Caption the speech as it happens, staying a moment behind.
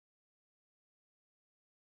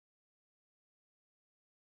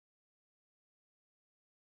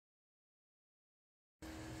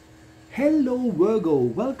Hello Virgo,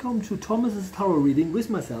 welcome to Thomas's Tarot reading with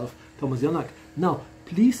myself, Thomas Jonak. Now,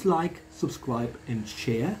 please like, subscribe and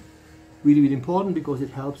share. Really important because it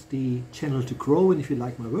helps the channel to grow, and if you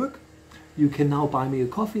like my work, you can now buy me a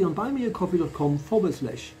coffee on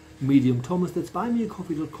buymeacoffee.com/Medium Thomas. That's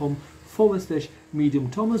buymeacoffee.com/Medium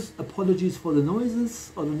Thomas. Apologies for the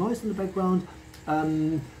noises or the noise in the background.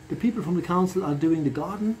 The people from the council are doing the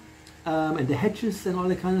garden and the hedges and all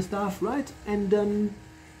that kind of stuff, right? And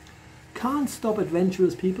can't stop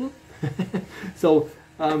adventurous people. So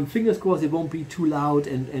fingers crossed it won't be too loud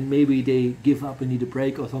and maybe they give up and need a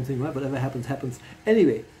break or something, right? Whatever happens, happens.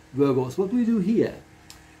 Anyway, Virgos, what we do here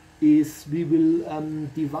is we will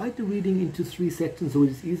divide the reading into 3 sections so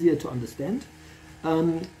it's easier to understand.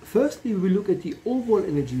 Firstly, we will look at the overall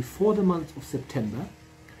energy for the month of September.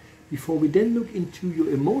 Before we then look into your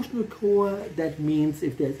emotional core, that means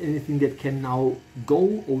if there's anything that can now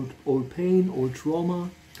go, old pain, old trauma,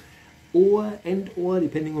 or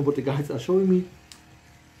depending on what the guides are showing me,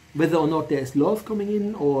 whether or not there's love coming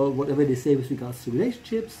in or whatever they say with regards to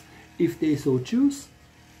relationships, if they so choose.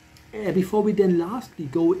 Before we then lastly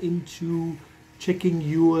go into checking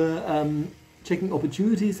your checking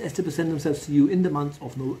opportunities as they present themselves to you in the month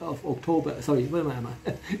of October. Sorry, where am I?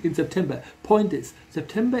 In September. Point is,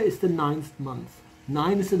 September is the 9th month.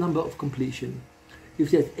 9 is the number of completion.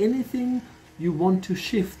 If there's anything you want to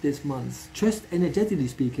shift this month, just energetically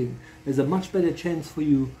speaking, there's a much better chance for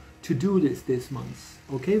you to do this month.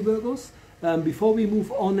 Okay, Virgos? Before we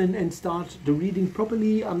move on and start the reading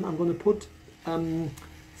properly, I'm going to put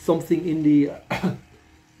something in the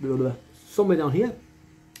somewhere down here.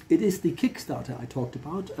 It is the Kickstarter I talked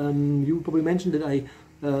about. You probably mentioned that I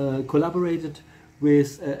collaborated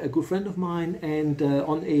with a good friend of mine and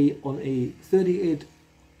on a 38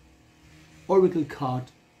 oracle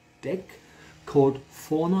card deck called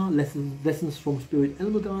Fauna, Lessons from Spirit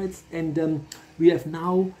Animal Guides, and we have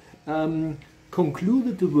now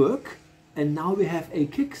concluded the work, and now we have a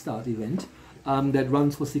Kickstart event that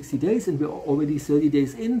runs for 60 days, and we're already 30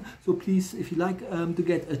 days in. So please, if you like to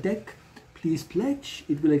get a deck, please pledge.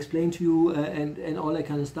 It will explain to you and all that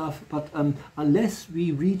kind of stuff, but unless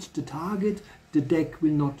we reach the target, the deck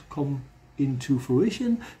will not come into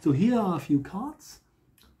fruition. So here are a few cards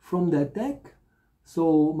from that deck.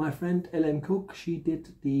 So my friend Ellen Cook, she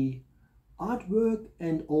did the artwork,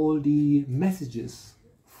 and all the messages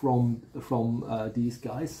from these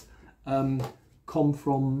guys come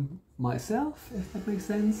from myself, if that makes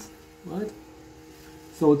sense, right?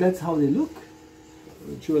 So that's how they look.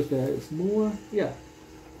 I'm sure if there is more. Yeah,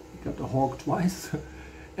 got the hawk twice.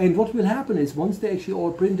 And what will happen is once they actually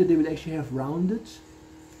all printed, they will actually have rounded.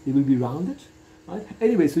 They will be rounded, right?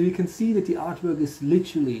 Anyway, so you can see that the artwork is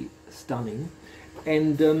literally stunning.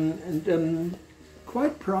 And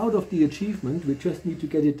quite proud of the achievement. We just need to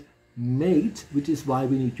get it made, which is why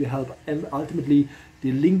we need your help. And ultimately,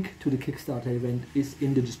 the link to the Kickstarter event is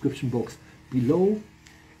in the description box below.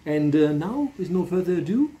 And now, with no further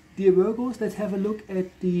ado, dear Virgos, let's have a look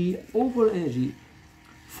at the overall energy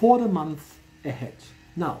for the month ahead.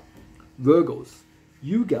 Now, Virgos,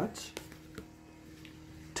 you got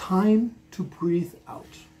time to breathe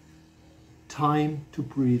out. Time to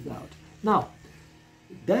breathe out. Now,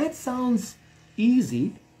 that sounds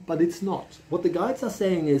easy, but it's not. What the guides are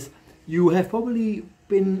saying is you have probably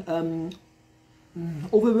been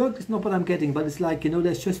overworked is not what I'm getting, but it's like, you know,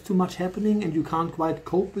 there's just too much happening and you can't quite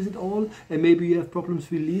cope with it all, and maybe you have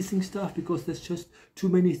problems releasing stuff because there's just too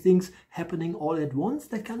many things happening all at once,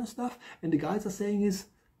 that kind of stuff. And the guides are saying is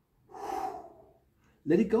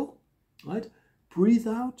let it go, right? Breathe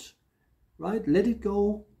out, right? Let it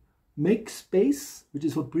go. Make space, which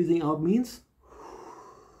is what breathing out means,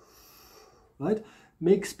 right?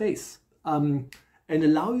 Make space and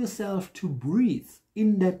allow yourself to breathe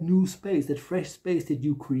in that new space, that fresh space that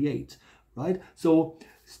you create, right? So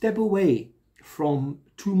step away from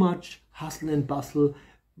too much hustle and bustle.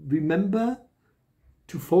 Remember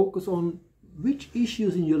to focus on which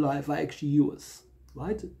issues in your life are actually yours,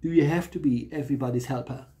 right? Do you have to be everybody's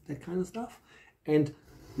helper? That kind of stuff. And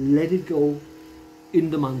let it go in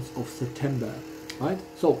the month of September, right?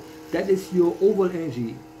 So that is your overall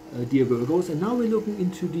energy, dear Virgos. And now we're looking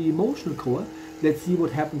into the emotional core. Let's see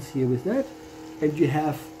what happens here with that. And you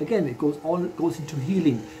have, again, it goes into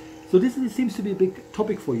healing. So this seems to be a big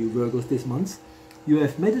topic for you, Virgos, this month. You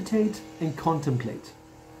have meditate and contemplate.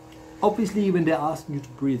 Obviously, when they're asking you to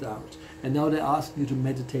breathe out, and now they're asking you to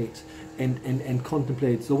meditate and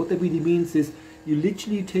contemplate. So what that really means is you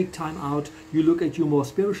literally take time out, you look at your more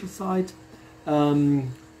spiritual side,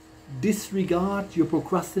 disregard your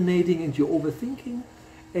procrastinating and your overthinking,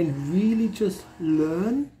 and really just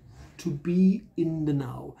learn to be in the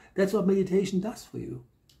now. That's what meditation does for you,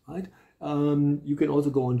 right? You can also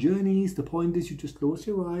go on journeys. The point is you just close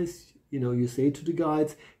your eyes, you say to the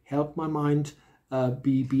guides, help my mind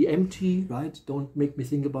be empty, right? Don't make me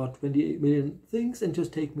think about 28 million things, and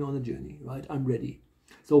just take me on a journey, right? I'm ready.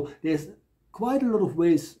 So there's quite a lot of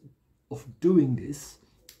ways of doing this.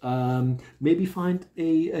 Maybe find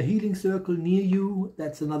a healing circle near you.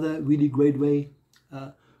 That's another really great way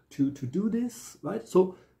to do this, right?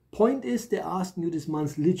 So point is, they're asking you this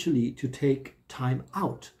month literally to take time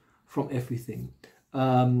out from everything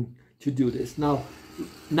to do this. Now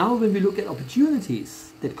when we look at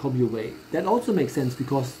opportunities that come your way, that also makes sense,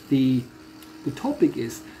 because the topic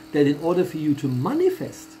is that in order for you to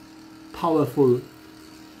manifest powerful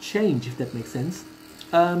change, if that makes sense,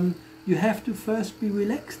 you have to first be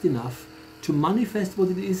relaxed enough to manifest what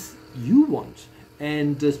it is you want.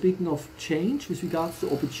 And speaking of change, with regards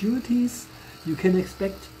to opportunities, you can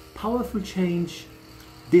expect powerful change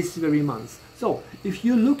this very month. So if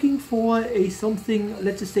you're looking for something,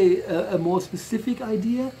 let's just say a more specific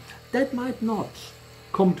idea, that might not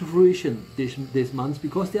come to fruition this month,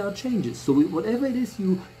 because there are changes. So whatever it is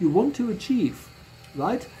you want to achieve,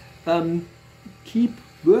 right, keep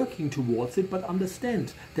working towards it, but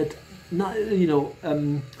understand that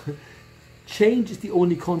change is the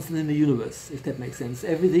only constant in the universe, if that makes sense.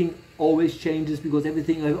 Everything always changes, because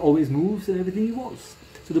everything always moves and everything evolves.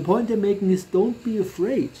 So the point they're making is, don't be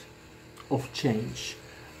afraid of change,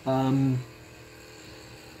 but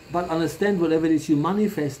understand whatever it is you're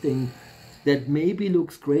manifesting that maybe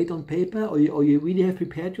looks great on paper, or you really have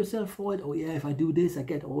prepared yourself for it. Oh yeah, if I do this, I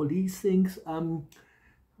get all these things.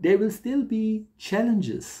 There will still be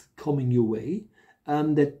challenges coming your way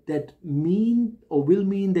that mean or will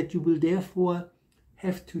mean that you will therefore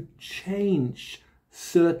have to change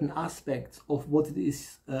certain aspects of what it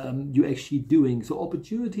is you're actually doing. So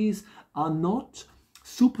opportunities are not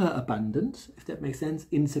super abundant, if that makes sense,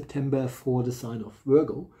 in September for the sign of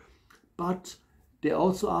Virgo, but they're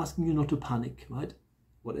also asking you not to panic, right?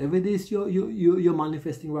 Whatever it is you're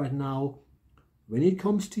manifesting right now, when it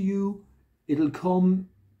comes to you, it'll come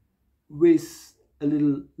with a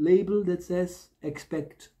little label that says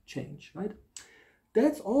expect change, right?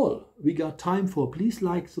 That's all we got time for. Please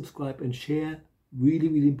like, subscribe and share. Really,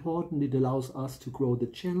 really important. It allows us to grow the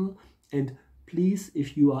channel. And please,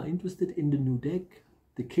 if you are interested in the new deck,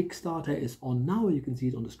 the Kickstarter is on now. You can see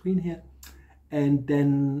it on the screen here. And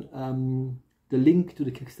then the link to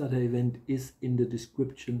the Kickstarter event is in the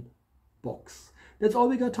description box. That's all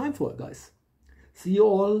we got time for, guys. See you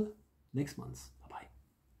all next month.